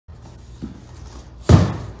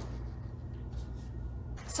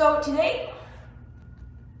So today,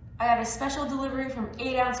 I got a special delivery from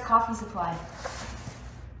 8-ounce Coffee Supply.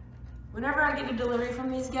 Whenever I get a delivery from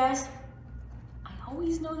these guys, I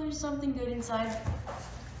always know there's something good inside.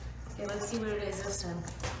 Okay, let's see what it is this time.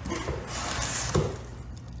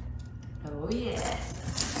 Oh yeah.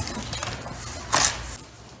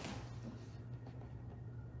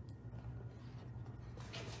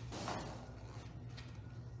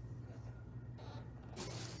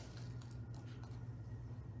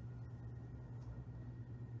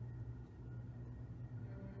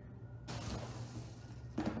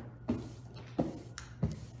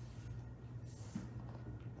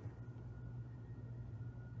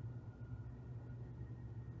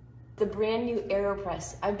 The brand new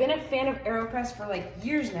Aeropress. I've been a fan of Aeropress for like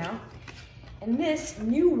years now, and this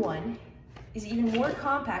new one is even more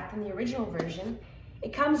compact than the original version.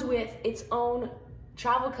 It comes with its own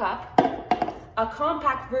travel cup, a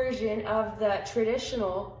compact version of the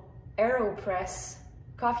traditional Aeropress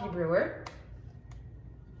coffee brewer.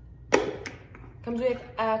 Comes with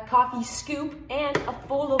a coffee scoop and a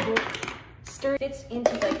foldable stir. Fits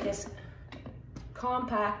into like this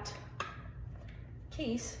compact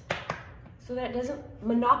case so that it doesn't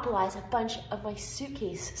monopolize a bunch of my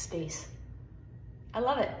suitcase space. I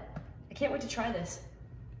love it. I can't wait to try this.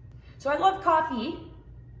 So I love coffee,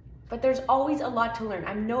 but there's always a lot to learn.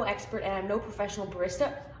 I'm no expert and I'm no professional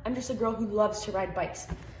barista. I'm just a girl who loves to ride bikes.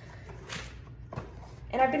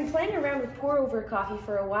 And I've been playing around with pour-over coffee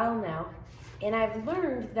for a while now, and I've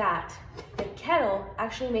learned that the kettle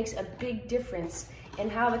actually makes a big difference in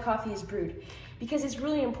how the coffee is brewed, because it's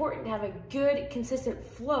really important to have a good, consistent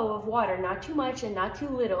flow of water, not too much and not too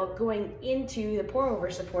little, going into the pour-over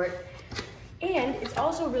support. And it's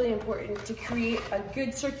also really important to create a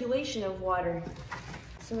good circulation of water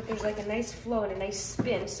so that there's like a nice flow and a nice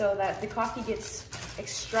spin so that the coffee gets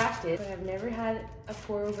extracted. But I've never had a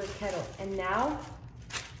pour-over kettle, and now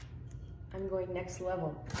I'm going next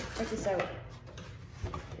level. Check this out.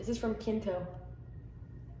 This is from Kinto.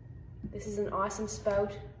 This is an awesome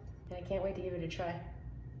spout, and I can't wait to give it a try.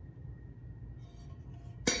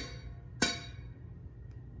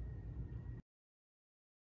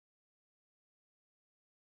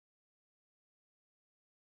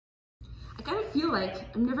 I kind of feel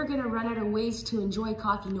like I'm never gonna run out of ways to enjoy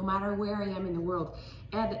coffee no matter where I am in the world.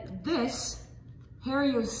 And this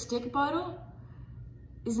Hario Stick bottle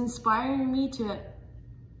is inspiring me to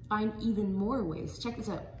find even more ways. Check this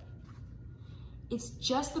out. It's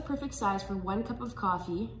just the perfect size for 1 cup of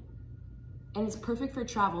coffee, and it's perfect for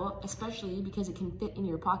travel, especially because it can fit in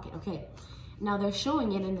your pocket. Okay, now they're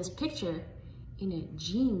showing it in this picture in a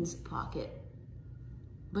jeans pocket.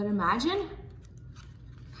 But imagine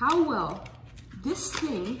how well this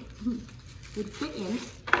thing would fit in,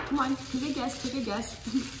 come on, take a guess,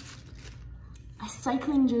 a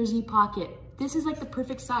cycling jersey pocket. This is like the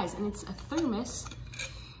perfect size, and it's a thermos.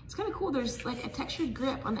 It's kind of cool. There's like a textured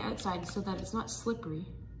grip on the outside so that it's not slippery.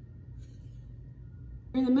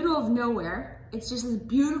 You're in the middle of nowhere. It's just this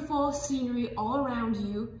beautiful scenery all around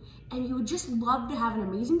you, and you would just love to have an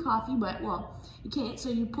amazing coffee, but well, you can't. So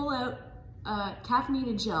you pull out a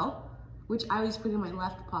caffeinated gel, which I always put in my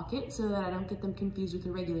left pocket so that I don't get them confused with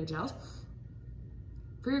the regular gels,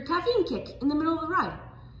 for your caffeine kick in the middle of the ride.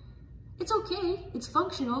 It's okay, it's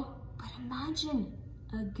functional, but imagine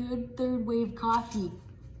a good third wave coffee.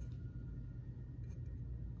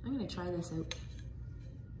 I'm gonna try this out.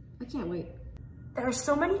 I can't wait. There are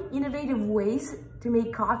so many innovative ways to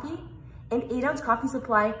make coffee, and 8-ounce Coffee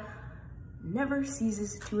Supply never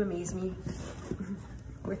ceases to amaze me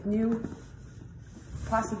with new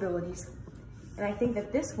possibilities. And I think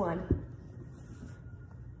that this one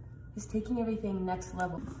is taking everything next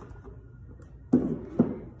level.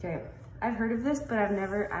 Okay, I've heard of this, but I've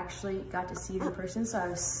never actually got to see it in person, so I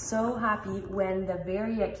was so happy when the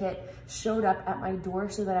Varia kit showed up at my door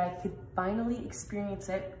so that I could finally experience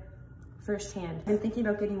it firsthand. I've been thinking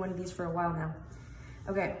about getting one of these for a while now.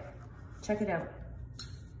 Okay, check it out.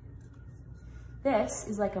 This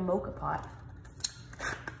is like a moka pot.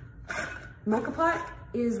 Moka pot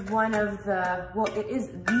is one of the, well, it is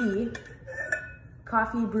the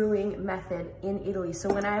coffee brewing method in Italy.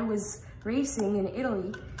 So when I was racing in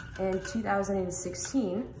Italy in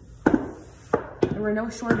 2016, there were no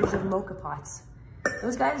shortage of moka pots.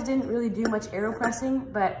 Those guys didn't really do much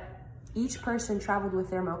aeropressing, but each person traveled with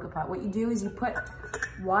their moka pot. What you do is you put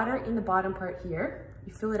water in the bottom part here,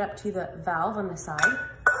 you fill it up to the valve on the side,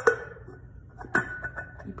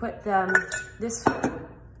 you put this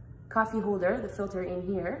coffee holder, the filter, in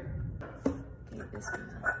here. Okay, this goes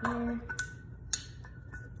up here.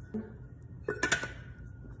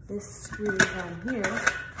 This screws on here.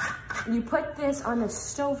 You put this on the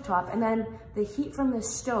stove top, and then the heat from the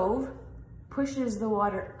stove pushes the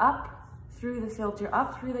water up through the filter,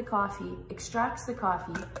 up through the coffee, extracts the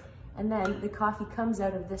coffee, and then the coffee comes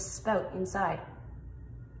out of this spout inside.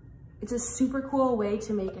 It's a super cool way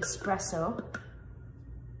to make espresso,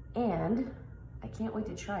 and I can't wait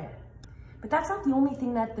to try it. But that's not the only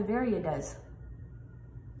thing that the Varia does.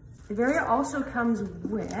 The Varia also comes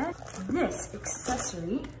with this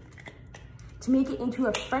accessory to make it into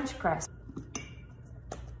a French press.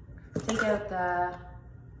 Take out the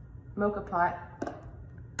moka pot,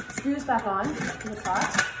 screw this back on to the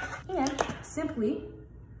pot, and simply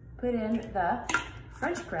put in the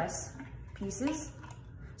French press pieces.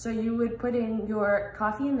 So you would put in your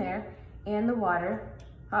coffee in there and the water,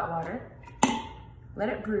 hot water, let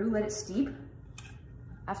it brew, let it steep.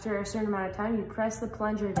 After a certain amount of time, you press the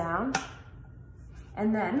plunger down,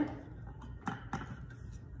 and then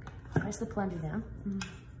press the plunger down,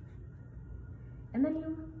 and then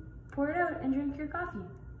you pour it out and drink your coffee.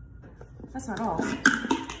 That's not all.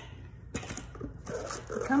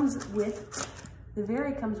 It comes with, the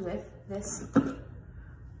Varia comes with this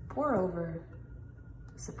pour-over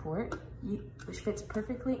support, which fits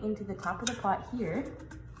perfectly into the top of the pot here.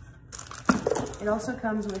 It also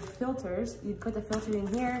comes with filters. You'd put the filter in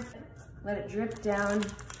here, let it drip down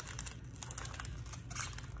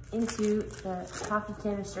into the coffee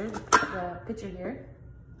canister, the pitcher here,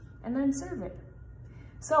 and then serve it.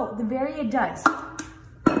 So the Varia does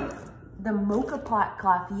the moka pot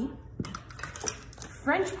coffee,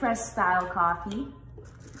 French press style coffee,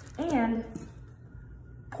 and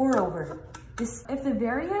pour over. If the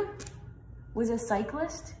Varia was a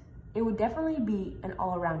cyclist, it would definitely be an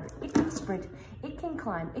all-arounder. It can sprint, it can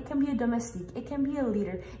climb, it can be a domestique, it can be a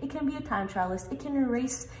leader, it can be a time trialist, it can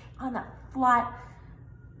race on the flat,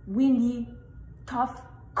 windy, tough,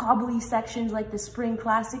 cobbly sections like the spring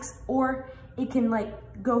classics, or it can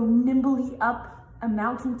like go nimbly up a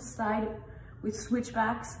mountainside with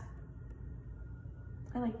switchbacks.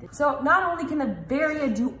 I like this. So not only can the Varia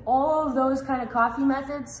do all of those kind of coffee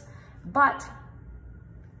methods, but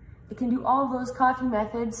it can do all of those coffee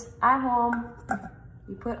methods at home.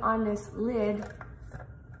 You put on this lid.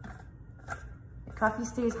 The coffee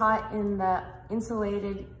stays hot in the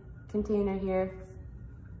insulated container here.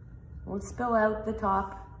 Won't spill out the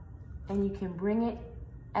top, and you can bring it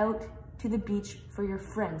out to the beach for your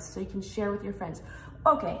friends, so you can share with your friends.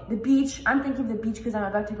 Okay, the beach, I'm thinking of the beach because I'm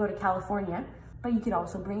about to go to California, but you could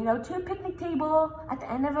also bring it out to a picnic table at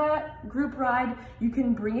the end of a group ride. You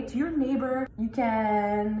can bring it to your neighbor. You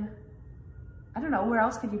can, I don't know, where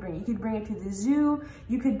else could you bring it? You could bring it to the zoo.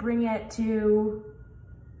 You could bring it to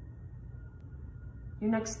your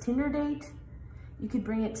next Tinder date. You could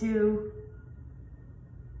bring it to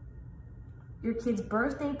your kid's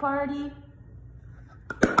birthday party.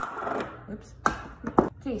 Oops.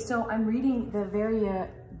 Okay, so I'm reading the Varia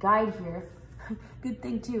guide here. Good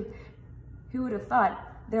thing too. Who would have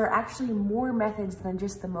thought? There are actually more methods than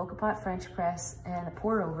just the moka pot, French press, and a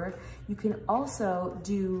pour over. You can also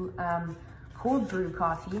do cold brew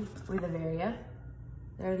coffee with the Varia.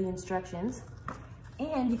 There are the instructions.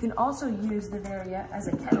 And you can also use the Varia as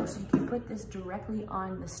a kettle, so you can put this directly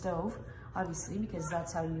on the stove, obviously, because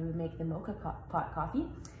that's how you would make the moka pot coffee.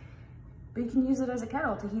 But you can use it as a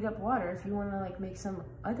kettle to heat up water if you want to like make some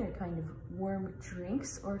other kind of warm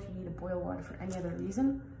drinks, or if you need to boil water for any other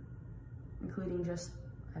reason, including just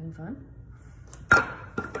having fun.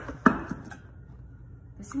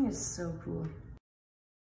 This thing is so cool.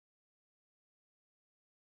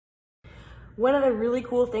 One of the really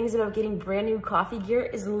cool things about getting brand new coffee gear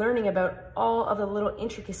is learning about all of the little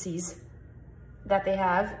intricacies that they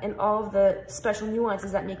have and all of the special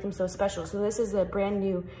nuances that make them so special. So this is a brand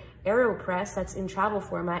new Aeropress that's in travel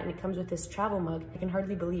format, and it comes with this travel mug. I can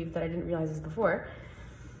hardly believe that I didn't realize this before.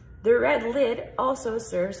 The red lid also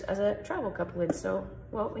serves as a travel cup lid. So,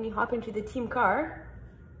 well, when you hop into the team car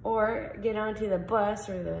or get onto the bus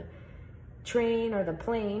or the train or the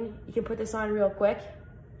plane, you can put this on real quick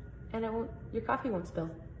and your coffee won't spill.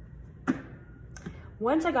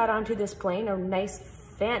 Once I got onto this plane, a nice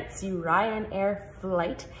fancy Ryanair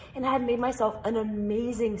flight, and I had made myself an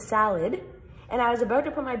amazing salad, and I was about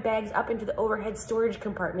to put my bags up into the overhead storage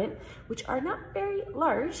compartment, which are not very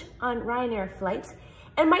large on Ryanair flights,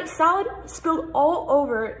 and my salad spilled all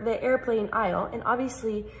over the airplane aisle. And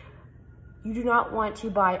obviously you do not want to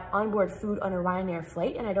buy onboard food on a Ryanair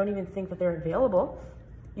flight, and I don't even think that they're available.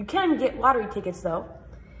 You can get lottery tickets though.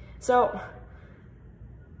 So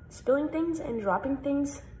spilling things and dropping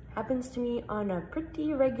things happens to me on a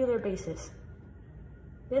pretty regular basis.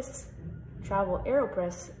 This travel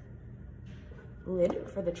Aeropress lid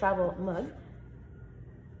for the travel mug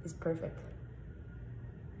is perfect.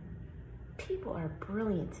 People are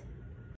brilliant.